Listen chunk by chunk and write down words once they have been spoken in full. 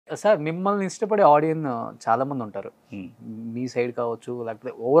Sir మిమ్మల్ని ఇష్టపడే ఆడియన్ చాలామంది ఉంటారు. మీ సైడ్ కావచ్చు,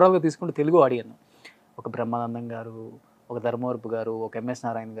 లేకపోతే ఓవరాల్గా తీసుకుంటే తెలుగు ఆడియన్ ఒక బ్రహ్మానందం గారు, ఒక ధర్మవరపు గారు, ఒక ఎంఎస్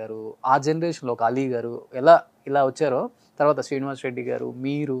నారాయణ గారు, ఆ జనరేషన్లో ఒక అలీ గారు ఇలా వచ్చారో, తర్వాత శ్రీనివాస్ రెడ్డి గారు,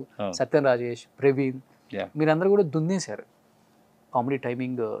 మీరు, సత్యం రాజేష్, ప్రవీణ్, మీరందరూ కూడా దున్నేశారు. కామెడీ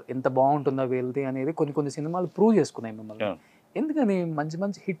టైమింగ్ ఎంత బాగుంటుందో వీళ్ళది అనేది కొన్ని సినిమాలు ప్రూవ్ చేసుకున్నాయి మిమ్మల్ని. ఎందుకని మంచి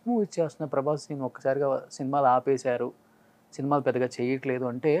మంచి హిట్ మూవీస్ చేస్తున్న ప్రభాస్ సీన్ ఒక్కసారిగా సినిమాలు ఆపేశారు, సినిమాలు పెద్దగా చేయట్లేదు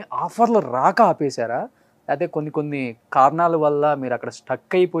అంటే ఆఫర్లు రాక ఆపేశారా, లేకపోతే కొన్ని కారణాల వల్ల మీరు అక్కడ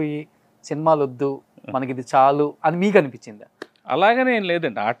స్టక్ అయిపోయి సినిమాలు వద్దు మనకి ఇది చాలు అని మీకు అనిపించిందా? అలాగనే ఏం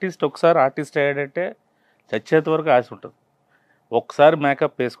లేదండి. ఒకసారి ఆర్టిస్ట్ అయ్యాడంటే చచ్చేంత వరకు ఆశ ఉంటుంది. ఒక్కసారి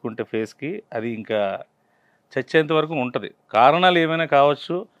మేకప్ వేసుకుంటే ఫేస్కి అది ఇంకా చచ్చేంత వరకు ఉంటుంది. కారణాలు ఏమైనా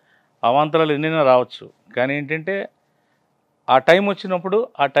కావచ్చు, అవాంతరాలు ఎన్నైనా రావచ్చు, కానీ ఏంటంటే ఆ టైం వచ్చినప్పుడు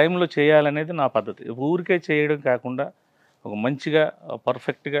ఆ టైంలో చేయాలనేది నా పద్ధతి. ఊరికే చేయడం కాకుండా ఒక మంచిగా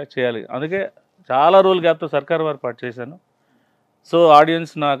పర్ఫెక్ట్గా చేయాలి. అందుకే చాలా రోజులు గ్యాప్తో సర్కార్ వారి పాటు చేశాను. సో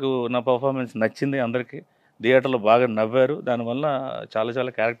ఆడియన్స్ నాకు నా పర్ఫార్మెన్స్ నచ్చింది, అందరికీ థియేటర్లో బాగా నవ్వారు. దానివల్ల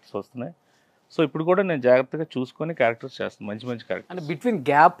చాలా క్యారెక్టర్స్ వస్తున్నాయి. సో ఇప్పుడు కూడా నేను జాగ్రత్తగా చూసుకొని క్యారెక్టర్స్ చేస్తాను, మంచి క్యారెక్టర్స్. అంటే బిట్వీన్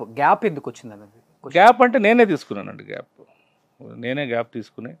గ్యాప్ ఎందుకు వచ్చింది అనేది? గ్యాప్ అంటే నేనే తీసుకున్నానండి. నేనే గ్యాప్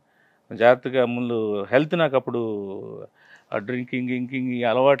తీసుకుని జాగ్రత్తగా ముందు హెల్త్ నాకు అప్పుడు డ్రింకింగ్ ఈ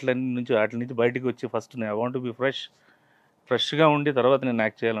అలవాట్లన్నీ నుంచి వాటి నుంచి బయటకు వచ్చి ఫస్ట్ నేను ఐ వాంట్ టు బి ఫ్రెష్గా ఉండి తర్వాత నేను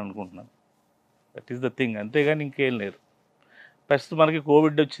యాక్ట్ చేయాలనుకుంటున్నాను. దట్ ఈస్ ద థింగ్, అంతేగాని ఇంకేం లేదు. ఫస్ట్ మనకి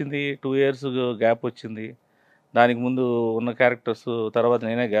కోవిడ్ వచ్చింది, 2 years గ్యాప్ వచ్చింది. దానికి ముందు ఉన్న క్యారెక్టర్స్ తర్వాత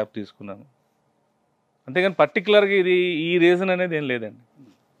నేనే గ్యాప్ తీసుకున్నాను. అంతేగాని పర్టికులర్గా ఇది ఈ రీజన్ అనేది ఏం లేదండి.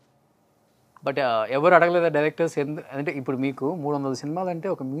 బట్ ఎవరు అడగలేదా డైరెక్టర్స్? అంటే ఇప్పుడు మీకు 300 సినిమాలు అంటే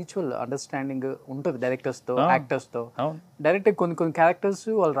ఒక మ్యూచువల్ అండర్స్టాండింగ్ ఉంటుంది డైరెక్టర్స్తో, యాక్టర్స్తో. డైరెక్ట్ కొన్ని క్యారెక్టర్స్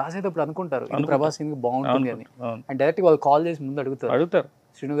వాళ్ళు రాసేటప్పుడు అనుకుంటారు ఇది ప్రభాస్ సింగ్ బాగుంటుంది అని, అండ్ డైరెక్ట్ వాళ్ళు కాల్ చేసి ముందు అడుగుతారు,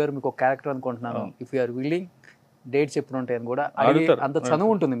 శ్రీను గారు మీకు ఒక క్యారెక్టర్ అనుకుంటున్నాను, ఇఫ్ యూఆర్ విల్లింగ్ డేట్స్ ఎప్పుడు ఉంటాయని కూడా అంత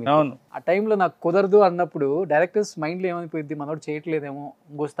చనువు ఉంటుంది మీకు. ఆ టైంలో నాకు కుదరదు అన్నప్పుడు డైరెక్టర్స్ మైండ్లో ఏమైపోయింది, మనోడు చేయట్లేదేమో,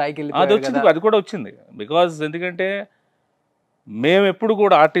 ఇంకో స్థాయికి వెళ్ళి అది కూడా వచ్చింది. బికాజ్ ఎందుకంటే మేము ఎప్పుడు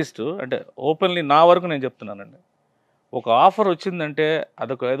కూడా ఆర్టిస్టు అంటే ఓపెన్లీ నా వరకు నేను చెప్తున్నానండి, ఒక ఆఫర్ వచ్చిందంటే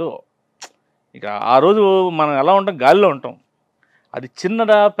అదొక ఏదో ఇక ఆ రోజు మనం ఎలా ఉంటాం, గాలిలో ఉంటాం. అది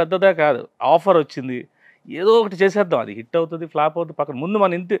చిన్నదా పెద్దదా కాదు, ఆఫర్ వచ్చింది ఏదో ఒకటి చేసేద్దాం, అది హిట్ అవుతుంది ఫ్లాప్ అవుతుంది పక్కన. ముందు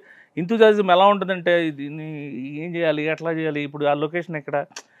మన ఇంతూజాజం ఎలా ఉంటుందంటే దీన్ని ఏం చేయాలి, ఎట్లా చేయాలి, ఇప్పుడు ఆ లొకేషన్ ఎక్కడ,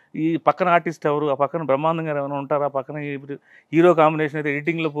 ఈ పక్కన ఆర్టిస్ట్ ఎవరు, ఆ పక్కన బ్రహ్మాండం గారు ఏమైనా ఉంటారా, పక్కన ఇప్పుడు హీరో కాంబినేషన్ అయితే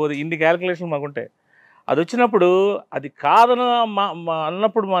ఎడిటింగ్లో పోదు, ఇన్ని క్యాలిక్యులేషన్లు మాకు ఉంటాయి. అది వచ్చినప్పుడు అది కాదన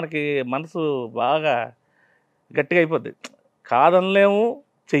అన్నప్పుడు మనకి మనసు బాగా గట్టిగా అయిపోద్ది, కాదనలేము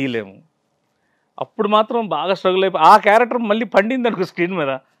చెయ్యలేము. అప్పుడు మాత్రం బాగా స్ట్రగుల్ అయిపోయి ఆ క్యారెక్టర్ మళ్ళీ పండింది అనుకో స్క్రీన్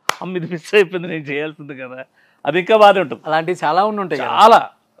మీద, అమ్మ ఇది మిస్ అయిపోయింది నేను చేయాల్సింది కదా, అది ఇంకా బాధ ఉంటుంది. అలాంటివి చాలా ఉంటాయి, చాలా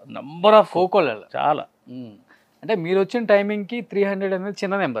నంబర్ ఆఫ్ కోకోలలో చాలా. అంటే మీరు వచ్చిన టైమింగ్కి 300 అనేది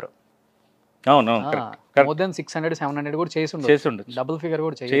చిన్న నెంబర్. అవును, మోర్ దెన్ 600 700 కూడా చేసి ఉండొచ్చు, డబుల్ ఫిగర్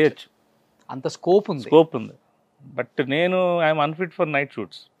కూడా చేయొచ్చు, అంత స్కోప్ ఉంది. బట్ నేను ఐఎమ్ అన్ఫిట్ ఫర్ నైట్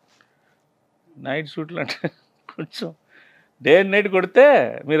షూట్లు అంటే కొంచెం డే అండ్ నైట్ కొడితే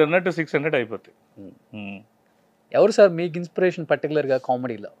మీరు అన్నట్టు 600 అయిపోతాయి. ఎవరు సార్ మీకు ఇన్స్పిరేషన్ పర్టికులర్గా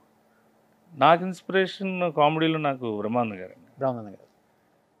కామెడీలో? నాకు ఇన్స్పిరేషన్ కామెడీలో నాకు బ్రహ్మానందం గారు.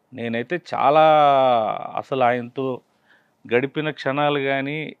 నేనైతే చాలా అసలు ఆయనతో గడిపిన క్షణాలు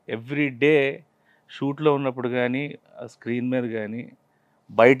కానీ, ఎవ్రీ డే షూట్లో ఉన్నప్పుడు కానీ, స్క్రీన్ మీద కానీ,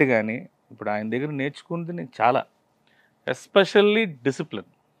 బయట కానీ, ఇప్పుడు ఆయన దగ్గర నేర్చుకుంది నేను చాలా, ఎస్పెషల్లీ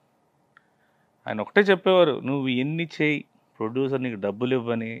డిసిప్లిన్. ఆయన ఒకటే చెప్పేవారు, నువ్వు ఎన్ని చేయి, ప్రొడ్యూసర్ నీకు డబ్బులు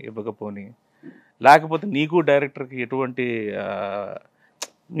ఇవ్వకపోని, లేకపోతే నీకు డైరెక్టర్కి ఎటువంటి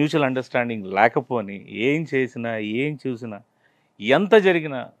మ్యూచువల్ అండర్స్టాండింగ్ లేకపోని, ఏం చేసినా ఏం చూసినా ఎంత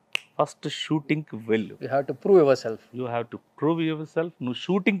జరిగినా ఫస్ట్ షూటింగ్కి వెళ్ళు. You have to prove your self. నువ్వు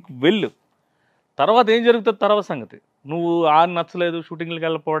షూటింగ్కి వెళ్ళు, తర్వాత ఏం జరుగుతుంది తర్వాత సంగతి. నువ్వు నచ్చలేదు షూటింగ్లకు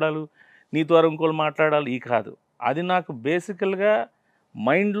వెళ్ళిపోవడాలు, నీ ద్వారా ఇంకోళ్ళు మాట్లాడాలి, ఈ కాదు. అది నాకు బేసికల్గా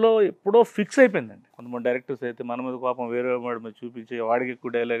మైండ్లో ఎప్పుడో ఫిక్స్ అయిపోయిందండి. కొంతమంది డైరెక్టర్స్ అయితే మన మీద కోపం వేరే వాడి మీద చూపించి వాడికి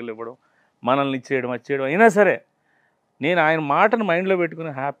ఎక్కువ డైలాగులు ఇవ్వడం, మనల్ని ఇచ్చేయడం అయినా సరే నేను ఆయన మాటను మైండ్లో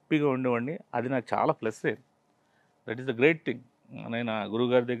పెట్టుకుని హ్యాపీగా ఉండేవాడిని. అది నాకు చాలా ప్లస్ అయింది. That is the great thing. నేను ఆ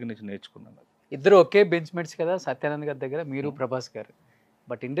గురువుగారి దగ్గర నుంచి నేర్చుకున్నాను. ఇద్దరు ఒకే బెంచ్ మేట్స్ కదా, సత్యానంద్ గారి దగ్గర మీరు, ప్రభాస్ గారు.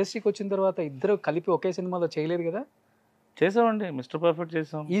 బట్ ఇండస్ట్రీకి వచ్చిన తర్వాత ఇద్దరు కలిపి ఒకే సినిమాలో చేయలేరు కదా? చేసామండి, మిస్టర్ పర్ఫెక్ట్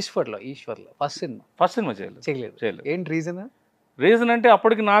చేసాం. ఈశ్వర్లో ఫస్ట్ సినిమా చేయలేదు. ఏంటి రీజన్ అంటే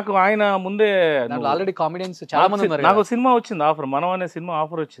అప్పటికి నాకు ఆయన ముందే ఆల్రెడీ కామెడియన్స్ చాలా మంది ఉన్నారు. నాకు సినిమా వచ్చింది ఆఫర్, మనం అనే సినిమా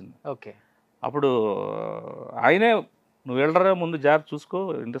ఆఫర్ వచ్చింది. ఓకే, అప్పుడు ఆయనే నువ్వు వెళ్ళరా ముందు జాబ్ చూసుకో,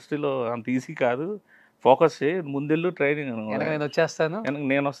 ఇండస్ట్రీలో అంత ఈజీ కాదు, ఫోకస్ చేయి, ముందెళ్ళు ట్రైనింగ్, నేను వచ్చేస్తాను.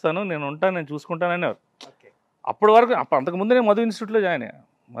 నేను వస్తాను, నేను ఉంటాను, నేను చూసుకుంటాను అనేవారు. అప్పటి వరకు అంతకుముందు నేను మధు ఇన్స్టిట్యూట్లో జాయిన్ అయ్యాను.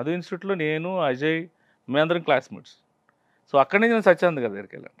 మధు ఇన్స్టిట్యూట్లో నేను, అజయ్, మేమందరం క్లాస్మేట్స్. సో అక్కడి నుంచి నేను సత్యానంద్ గారి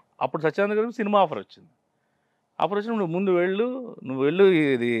దగ్గరికి వెళ్ళాను. అప్పుడు సత్యానంద్ గారికి సినిమా ఆఫర్ వచ్చింది. ఆఫర్ వచ్చినప్పుడు నువ్వు ముందు నువ్వు వెళ్ళు,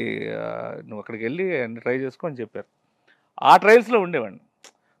 ఇది నువ్వు అక్కడికి వెళ్ళి అన్ని ట్రై చేసుకో అని చెప్పారు. ఆ ట్రయల్స్లో ఉండేవాడిని.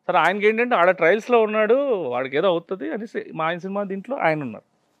 సరే ఆయనకి ఏంటంటే ఆడ ట్రయల్స్లో ఉన్నాడు, వాడికి ఏదో అవుతుంది అనేసి ఆయన సినిమా దీంట్లో ఆయన ఉన్నారు.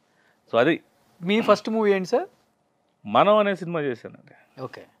 సో అది మీ ఫస్ట్ మూవీ ఏంటి సార్? మనం అనే సినిమా చేశానండి.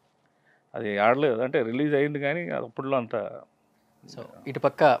 ఓకే. అది ఆడలేదు, అంటే రిలీజ్ అయింది కానీ అప్పట్లో అంత. సో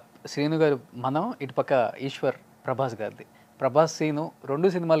ఇటుపక్క శ్రీను గారు మనం, ఇటుపక్క ఈశ్వర్ ప్రభాస్ గారిది. ప్రభాస్ శ్రీను 2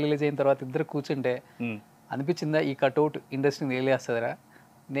 సినిమాలు రిలీజ్ అయిన తర్వాత ఇద్దరు కూర్చుంటే అనిపించిందా ఈ కట్అవుట్ ఇండస్ట్రీని వేలేస్తారా,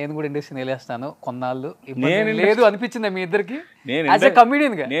 నేను కూడా ఇండస్ట్రీని వేలేస్తాను కొన్నాళ్ళు లేదు అనిపించిందా మీ ఇద్దరికి?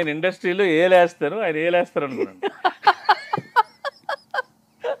 కమిడియన్ గా నేను ఇండస్ట్రీలో ఏలేస్తాను, ఆయన ఏలేస్తారు అనుకున్నాను.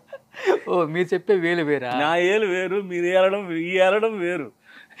 ఓ మీరు చెప్పే వేలు వేరా? నా ఏలు వేరు, మీరు ఏలడం వేరు.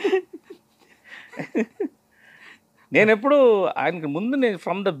 నేను ఎప్పుడు ఆయనకి ముందు నేను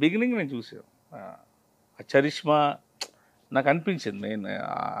ఫ్రమ్ ద బిగినింగ్ నేను చూసాను ఆ చరిష్మా నాకు అనిపించింది. నేను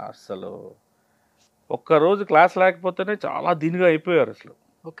అసలు ఒక్కరోజు క్లాస్ లేకపోతేనే చాలా దీనిగా అయిపోయారు అసలు.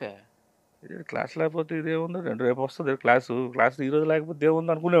 ఓకే, క్లాస్ లేకపోతే ఇదేముంది, రేపు వస్తుంది క్లాస్ ఈరోజు లేకపోతే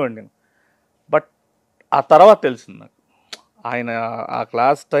ఏముంది అనుకునేవాడిని నేను. బట్ ఆ తర్వాత తెలిసింది నాకు ఆయన ఆ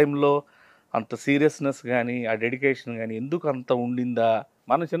క్లాస్ టైంలో అంత సీరియస్నెస్ కానీ ఆ డెడికేషన్ కానీ ఎందుకు అంత ఉండిందా.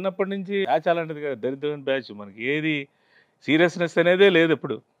 మనం చిన్నప్పటి నుంచి బ్యాచ్ అలాంటిది కదా, దరిద్రమైన బ్యాచ్. మనకి ఏది సీరియస్నెస్ అనేదే లేదు.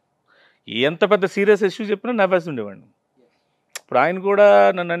 ఎప్పుడు ఎంత పెద్ద సీరియస్ ఇష్యూ చెప్పినా నవ్వేసి ఉండేవాడిని. ఇప్పుడు ఆయన కూడా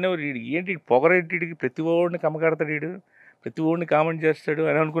నన్ను అనేవారు, ఏంటి పొగరేటికి ప్రతి ఓడిని కమ్మకడతాడు, ప్రతి ఓడిని కామెంట్ చేస్తాడు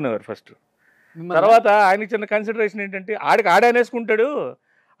అని అనుకునేవారు ఫస్ట్. తర్వాత ఆయనకి చిన్న కన్సిడరేషన్ ఏంటంటే ఆడే అనేసుకుంటాడు,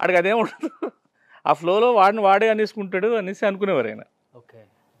 ఆడికి అదేం ఉండదు, ఆ ఫ్లోలో వాడే అనేసుకుంటాడు అనేసి అనుకునేవారు ఆయన. ఓకే.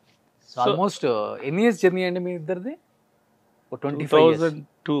 ఆల్మోస్ట్ ఎన్ని ఇయర్స్ జర్నీ అండి మీ ఇద్దరిది?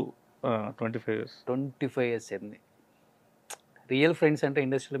 2002, 25 years. 25 years journey. Real friends అంటే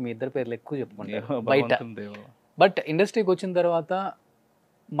ఇండస్ట్రీలో మీ ఇద్దరు పేర్లు ఎక్కువ చెప్పుకుంటారు బయట. బట్ ఇండస్ట్రీకి వచ్చిన తర్వాత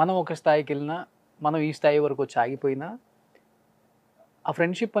మనం ఒక స్థాయికి వెళ్ళినా, మనం ఈ స్థాయి వరకు వచ్చి ఆగిపోయినా ఆ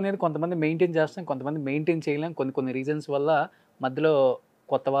ఫ్రెండ్షిప్ అనేది కొంతమంది మెయింటైన్ చేస్తాం, కొంతమంది మెయింటైన్ చేయలేం. కొన్ని రీజన్స్ వల్ల మధ్యలో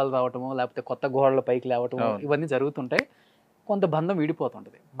కొత్త వాళ్ళు రావటము, లేకపోతే కొత్త గోడల పైకి లేవటము, ఇవన్నీ జరుగుతుంటాయి. కొంత బంధం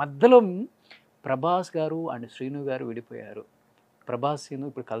విడిపోతుంటుంది. మధ్యలో ప్రభాస్ గారు అండ్ శ్రీను గారు విడిపోయారు. ప్రభాస్ శ్రీను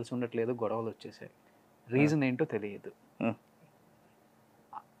ఇప్పుడు కలిసి ఉండట్లేదు, గొడవలు వచ్చేసాయి, రీజన్ ఏంటో తెలియదు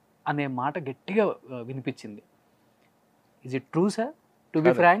అనే మాట గట్టిగా వినిపించింది. Is it true sir, to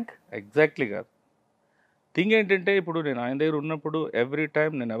be frank? Exactly కాదు. థింగ్ ఏంటంటే ఇప్పుడు నేను ఆయన దగ్గర ఉన్నప్పుడు ఎవ్రీ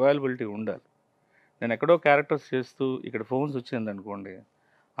టైం నేను అవైలబిలిటీ ఉండాలి. నేను ఎక్కడో క్యారెక్టర్స్ చేస్తూ ఇక్కడ ఫోన్స్ వచ్చింది అనుకోండి,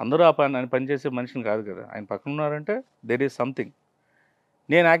 అందరూ ఆయన పనిచేసే మనిషిని కాదు కదా. ఆయన పక్కన ఉన్నారంటే దెర్ ఈజ్ సంథింగ్.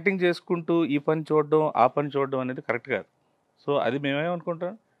 నేను యాక్టింగ్ చేసుకుంటూ ఈ పని చూడడం ఆ పని చూడడం అనేది కరెక్ట్ కాదు. సో అది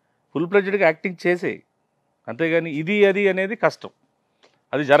మేమేమనుకుంటాం, ఫుల్ ప్లెడ్జ్డ్గా యాక్టింగ్ చేసేయి, అంతేగాని ఇది అది అనేది కష్టం,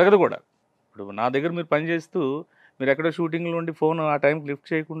 అది జరగదు కూడా. ఇప్పుడు నా దగ్గర మీరు పని చేస్తూ మీరు ఎక్కడో షూటింగ్లో ఉండి ఫోన్ ఆ టైంకి లిఫ్ట్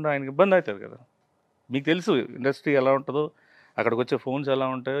చేయకుండా ఆయనకి ఇబ్బంది అవుతుంది కదా. మీకు తెలుసు ఇండస్ట్రీ ఎలా ఉంటుందో, అక్కడికి వచ్చే ఫోన్స్ ఎలా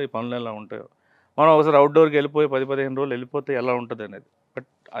ఉంటాయో, ఈ పనులు ఎలా ఉంటాయో. మనం ఒకసారి అవుట్డోర్కి వెళ్ళిపోయి 10-15 రోజులు వెళ్ళిపోతే ఎలా ఉంటుంది అనేది. బట్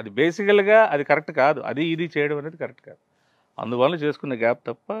అది బేసికల్గా అది కరెక్ట్ కాదు, అది ఇది చేయడం అనేది కరెక్ట్ కాదు. అందువల్ల చేసుకునే గ్యాప్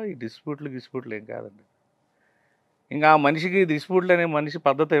తప్ప ఈ డిస్ప్యూట్లు ఏం కాదండి. ఇంకా ఆ మనిషికి డిస్ప్యూట్లు అనే మనిషి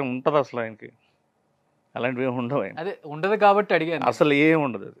పద్ధతి ఏమి ఉంటుంది అసలు? ఆయనకి అలాంటివి ఏమి ఉండవు. ఆయన అదే ఉండదు కాబట్టి అడిగాను. అసలు ఏమి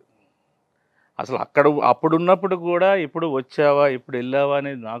ఉండదు అది. అసలు అప్పుడున్నప్పుడు కూడా ఇప్పుడు వచ్చావా ఇప్పుడు వెళ్ళావా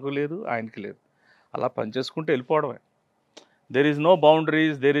అనేది నాకు లేదు, ఆయనకి లేదు. అలా పనిచేసుకుంటూ వెళ్ళిపోవడమే. There is no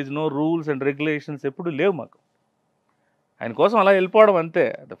boundaries, there is no rules and regulations ఎప్పుడు లేవు మాకు. ఆయన కోసం అలా వెళ్ళిపోవడం అంతే.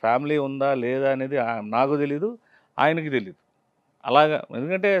 ఫ్యామిలీ ఉందా లేదా అనేది నాకు తెలీదు, ఆయనకి తెలీదు. అలాగా,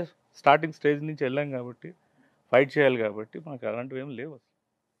 ఎందుకంటే స్టార్టింగ్ స్టేజ్ నుంచి వెళ్ళాం కాబట్టి, ఫైట్ చేయాలి కాబట్టి మాకు అలాంటివి ఏం లేవు.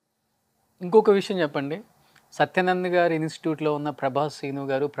 ఇంకొక విషయం చెప్పండి, సత్యానంద్ గారి ఇన్స్టిట్యూట్లో ఉన్న ప్రభాస్ శ్రీను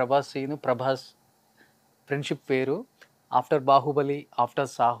గారు, ప్రభాస్ ఫ్రెండ్షిప్ వేరు. After Baahubali, after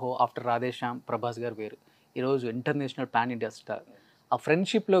Saaho, after Radhe Shyam Prabhas గారు వేరు. ఈరోజు ఇంటర్నేషనల్ పాన్ ఇండియా స్టార్. ఆ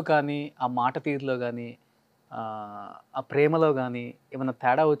ఫ్రెండ్షిప్లో కానీ, ఆ మాట తీరులో కానీ, ఆ ప్రేమలో కానీ ఏమైనా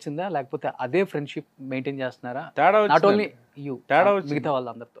తేడా వచ్చిందా, లేకపోతే అదే ఫ్రెండ్షిప్ మెయింటైన్ చేస్తున్నారా? తేడా నాట్ ఓన్లీ యూ, తేడా వచ్చింది మిగతా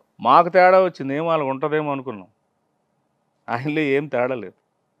వాళ్ళందరితో. మాకు తేడా వచ్చింది, ఏమో వాళ్ళకి ఉంటుందేమో అనుకున్నాం. ఆయనలో ఏం తేడా లేదు.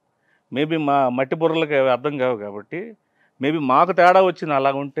 మేబీ మా మట్టి బుర్రలకి అర్థం కావు కాబట్టి మేబీ మాకు తేడా వచ్చింది.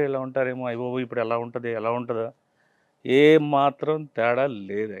 అలా ఉంటే ఇలా ఉంటారేమో, అయ్యో ఇప్పుడు ఎలా ఉంటుంది ఎలా ఉంటుందా, ఏం మాత్రం తేడా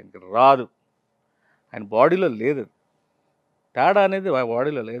లేదు. ఆయనకి రాదు, ఆయన బాడీలో లేదు తేడా అనేది, ఆ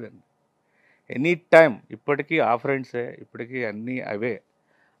బాడీలో లేదండి. ఎనీ టైం ఇప్పటికీ ఆ ఫ్రెండ్సే, ఇప్పటికీ అన్నీ అవే,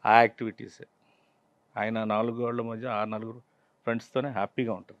 ఆ యాక్టివిటీసే. ఆయన 4 గోళ్ల మధ్య ఆ 4 ఫ్రెండ్స్తోనే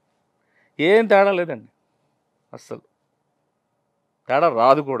హ్యాపీగా ఉంటుంది, ఏం తేడా లేదండి. అస్సలు తేడా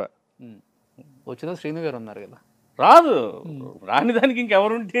రాదు కూడా. వచ్చిన శ్రీను గారు ఉన్నారు కదా, రాదు. రాని దానికి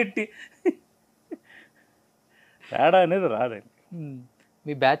ఇంకెవరుంటే ఏంటి, తేడా అనేది రాదండి.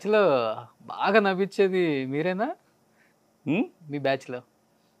 మీ బ్యాచ్లో బాగా నవ్వించేది మీరేనా? మీ బ్యాచ్లో?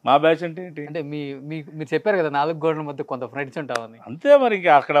 మా బ్యాచ్ అంటే ఏంటి అంటే మీరు చెప్పారు కదా 4 గోడల మధ్య కొంత ఫ్రెండ్స్ ఉంటామని. అంతే మరి,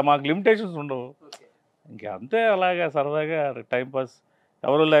 ఇంకా అక్కడ మాకు లిమిటేషన్స్ ఉండవు. ఇంకా అంతే, అలాగా సరదాగా టైంపాస్.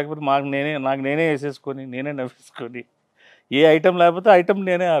 ఎవరు లేకపోతే నాకు నేనే వేసేసుకొని నేనే నవ్వేసుకొని, ఏ ఐటెం లేకపోతే ఐటెం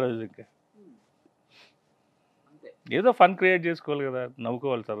నేనే ఆ రోజు. ఇంకా ఏదో ఫన్ క్రియేట్ చేసుకోవాలి కదా,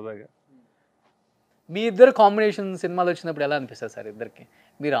 నవ్వుకోవాలి సరదాగా. మీ ఇద్దరు కాంబినేషన్ సినిమాలు వచ్చినప్పుడు ఎలా అనిపిస్తుంది సార్ ఇద్దరికి?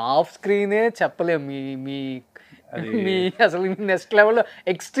 మీరు ఆఫ్ స్క్రీనే చెప్పలేము, మీ అసలు నెక్స్ట్ లెవెల్లో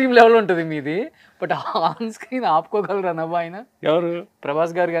ఎక్స్ట్రీమ్ లెవెల్ ఉంటుంది మీది. బట్ ఆన్ స్క్రీన్ ఆపుకోగలరా నవ్వు ఆయన? ఎవరు?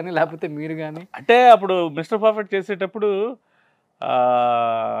 ప్రభాస్ గారు కానీ లేకపోతే మీరు కానీ? అంటే అప్పుడు మిస్టర్ పర్ఫెక్ట్ చేసేటప్పుడు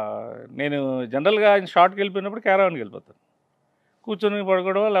నేను జనరల్గా ఆయన షార్ట్కి వెళ్ళిపోయినప్పుడు క్యారవాన్కి వెళ్ళిపోతాను. కూర్చొని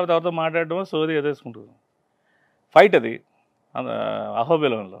పడుకోవడమో లేకపోతే ఎవరితో మాట్లాడడమో సోది ఎదేసుకుంటాను. ఫైట్ అది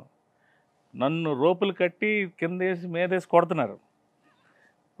అహోబిలంలో నన్ను రోపులు కట్టి కిందేసి మీదేసి కొడుతున్నారు.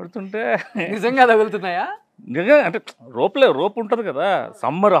 కొడుతుంటే నిజంగా తగులుతున్నాయా? నిజంగా అంటే రోపు ఉంటుంది కదా,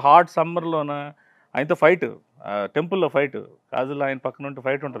 హాట్ సమ్మర్లోన ఆయనతో ఫైట్, టెంపుల్లో ఫైట్, కాజులో ఆయన పక్కన ఉంటే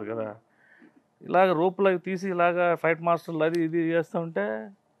ఫైట్ ఉంటుంది కదా, ఇలాగ రోపులు అవి తీసి ఇలాగా ఫైట్ మాస్టర్లు అది ఇది చేస్తూ ఉంటే,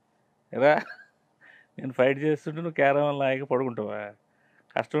 రా నేను ఫైట్ చేస్తుంటే నువ్వు క్యారవాన్ లాగా పడుకుంటావా,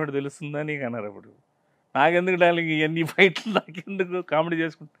 కష్టపడి తెలుస్తుందా నీకు అన్నారు. అప్పుడు నాకెందుకు డార్లింగ్ ఇవన్నీ ఫైట్లు, నాకెందుకు కామెడీ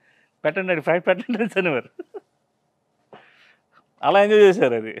చేసుకుంటా, పెట్టండి ఫైట్ పెట్టండి అనేవారు. అలా ఎంజాయ్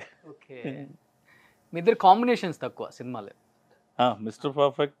చేశారు అది. ఓకే, మీ ఇద్దరు కాంబినేషన్స్ తక్కువ సినిమాలు. మిస్టర్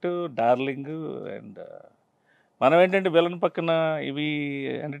పర్ఫెక్ట్, డార్లింగ్ అండ్ మనం ఏంటంటే విలన్ పక్కన ఇవి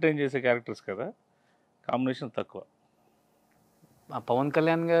ఎంటర్టైన్ చేసే క్యారెక్టర్స్ కదా, కాంబినేషన్ తక్కువ. పవన్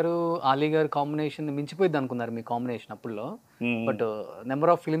కళ్యాణ్ గారు, ఆలీ గారు కాంబినేషన్ మించిపోయింది అనుకున్నారు మీ కాంబినేషన్ అప్పుడులో. బట్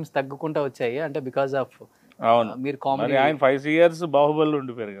నెంబర్ ఆఫ్ ఫిల్మ్స్ తగ్గుకుంటా వచ్చాయి, అంటే బికాస్ ఆఫ్ అవును మీరు కామెడీ. ఆయన 5 years బాహుబలి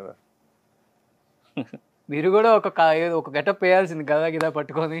ఉండిపోయారు కదా. మీరు కూడా ఒక గెటప్ వేయాల్సింది కదా గిదా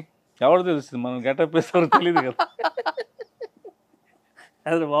పట్టుకొని. ఎవరు తెలుస్తుంది, మనం గెటప్ వేసేవారు తెలియదు కదా.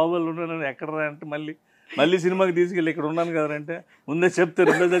 అదే బాహుబలి ఉన్నాను ఎక్కడ అంటే మళ్ళీ సినిమాకి తీసుకెళ్ళి ఇక్కడ ఉన్నాను కదా అంటే, ముందే చెప్తే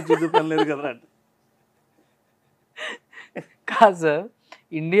రెండోసారి చూపని లేదు కదా అంటే. కాదు సార్,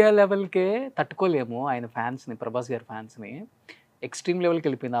 ఇండియా లెవెల్కే తట్టుకోలేము ఆయన ఫ్యాన్స్ని, ప్రభాస్ గారి ఫ్యాన్స్ని. ఎక్స్ట్రీమ్ లెవెల్కి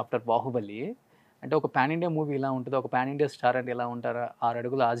వెళ్ళిపోయింది ఆఫ్టర్ బాహుబలి. అంటే ఒక పాన్ ఇండియా మూవీ ఇలా ఉంటుంది, ఒక పాన్ ఇండియా స్టార్ అంటే ఇలా ఉంటారా, 6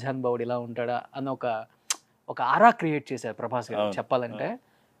 అడుగుల ఆజాన్ బావుడు ఇలా ఉంటాడా అన్న ఒక ఆరా క్రియేట్ చేశారు ప్రభాస్ గారు. చెప్పాలంటే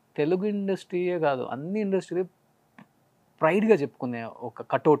తెలుగు ఇండస్ట్రీయే కాదు, అన్ని ఇండస్ట్రీ ప్రైడ్గా చెప్పుకునే ఒక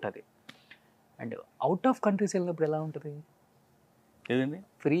కట్అవుట్ అది. అండ్ అవుట్ ఆఫ్ కంట్రీస్ వెళ్ళినప్పుడు ఎలా ఉంటుంది? ఏదండి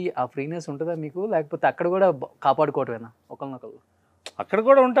ఆ ఫ్రీనెస్ ఉంటుందా మీకు, లేకపోతే అక్కడ కూడా కాపాడుకోవటమేనా ఒకరినొకరు? అక్కడ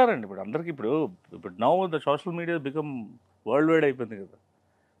కూడా ఉంటారండి. ఇప్పుడు అందరికి ఇప్పుడు now the social media become world wide అయిపోయింది కదా.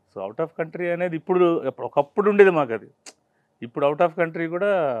 సో అవుట్ ఆఫ్ కంట్రీ అనేది ఇప్పుడు ఒకప్పుడు ఉండేది మాకు, అది ఇప్పుడు అవుట్ ఆఫ్ కంట్రీ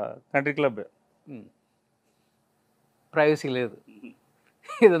కూడా కంట్రీ క్లబ్. ప్రైవసీ లేదు.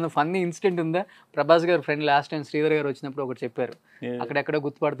 ఏదన్నా ఫన్నీ ఇన్సిడెంట్ ఉందా? ప్రభాస్ గారు ఫ్రెండ్ లాస్ట్ టైం శ్రీధర్ గారు వచ్చినప్పుడు ఒకటి చెప్పారు, అక్కడెక్కడ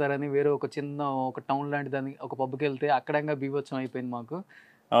గుర్తుపడతారని. వేరే ఒక టౌన్ లాంటి దాన్ని ఒక పబ్కి వెళ్తే అక్కడంగా బీభత్సం అయిపోయింది, మాకు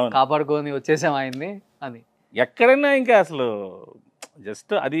కాపాడుకొని వచ్చేసాం ఆయన్ని అని. ఎక్కడైనా ఇంకా అసలు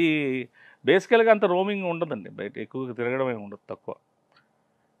జస్ట్ అది బేసికల్గా అంత రోమింగ్ ఉండదండి, బయట ఎక్కువగా తిరగడం ఏమి ఉండదు, తక్కువ.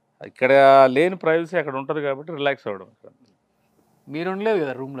 ఇక్కడ లేని ప్రైవసీ అక్కడ ఉంటుంది కాబట్టి రిలాక్స్ అవ్వడం. మీరు ఉండలేదు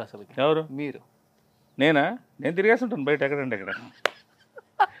కదా రూమ్లో అసలు? ఎవరు? మీరు. నేను తిరిగేసి ఉంటాను బయట ఎక్కడండి ఎక్కడ.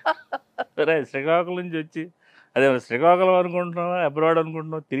 సరే శ్రీకాకుళం నుంచి వచ్చి అదే శ్రీకాకుళం అనుకుంటున్నావా అబ్రాడ్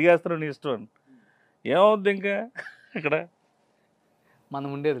అనుకుంటున్నావు, తిరిగేస్తాను నీ ఇష్టం అని. ఏమవుద్ది ఇంకా ఇక్కడ మనం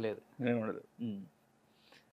ఉండేది లేదు. నేను ఉండదు.